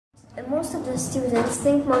Most of the students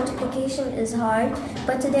think multiplication is hard,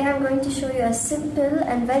 but today I'm going to show you a simple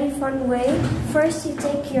and very fun way. First, you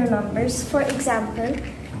take your numbers. For example,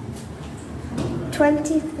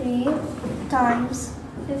 23 times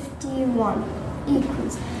 51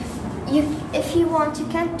 equals. If you want, you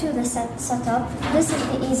can't do the setup. This is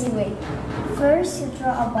the easy way. First, you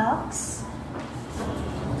draw a box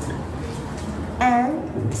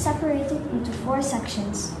and separate it into 4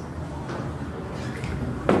 sections.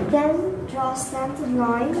 Then draw slanted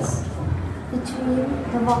lines between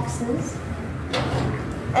the boxes.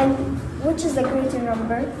 And which is the greater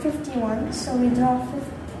number? 51. So we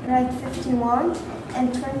write 51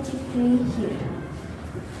 and 23 here.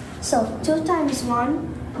 So 2 times 1,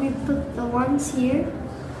 we put the ones here,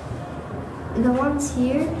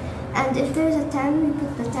 and if there's a 10, we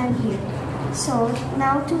put the 10 here. So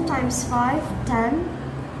now 2 times 5, 10.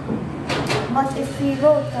 But if we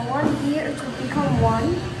wrote the 1 here, it would become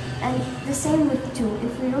 1. And the same with 2.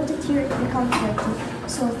 If we wrote it here, it becomes 30.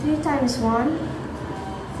 So 3 times 1,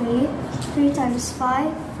 3. 3 times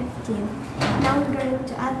 5, 15. Now we're going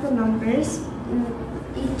to add the numbers in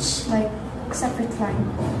each separate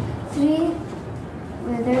line. 3,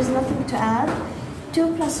 where there's nothing to add.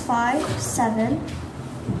 2 plus 5, 7.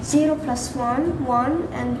 0 plus 1, 1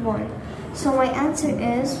 and 1. So my answer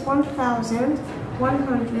is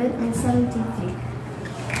 1,173.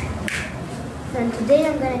 And today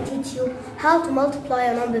I'm going to teach you how to multiply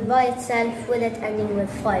a number by itself with it ending with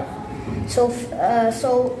 5. So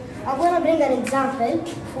I'm going to bring an example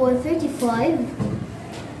for 35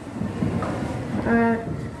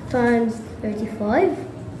 times 35.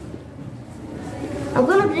 I'm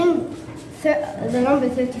going to bring the number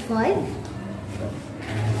 35.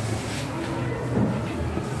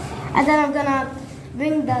 And then I'm going to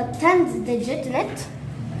bring the 10th digit in it,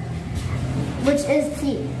 which is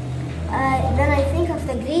 3. Then I think of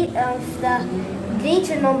the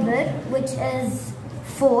greater number, which is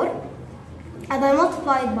 4, and I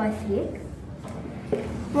multiply it by 3.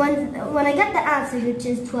 When I get the answer, which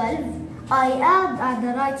is 12, I add at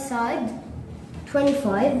the right side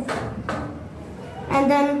 25,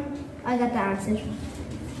 and then I get the answer.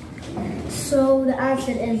 So the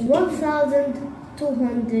answer is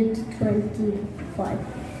 1,225.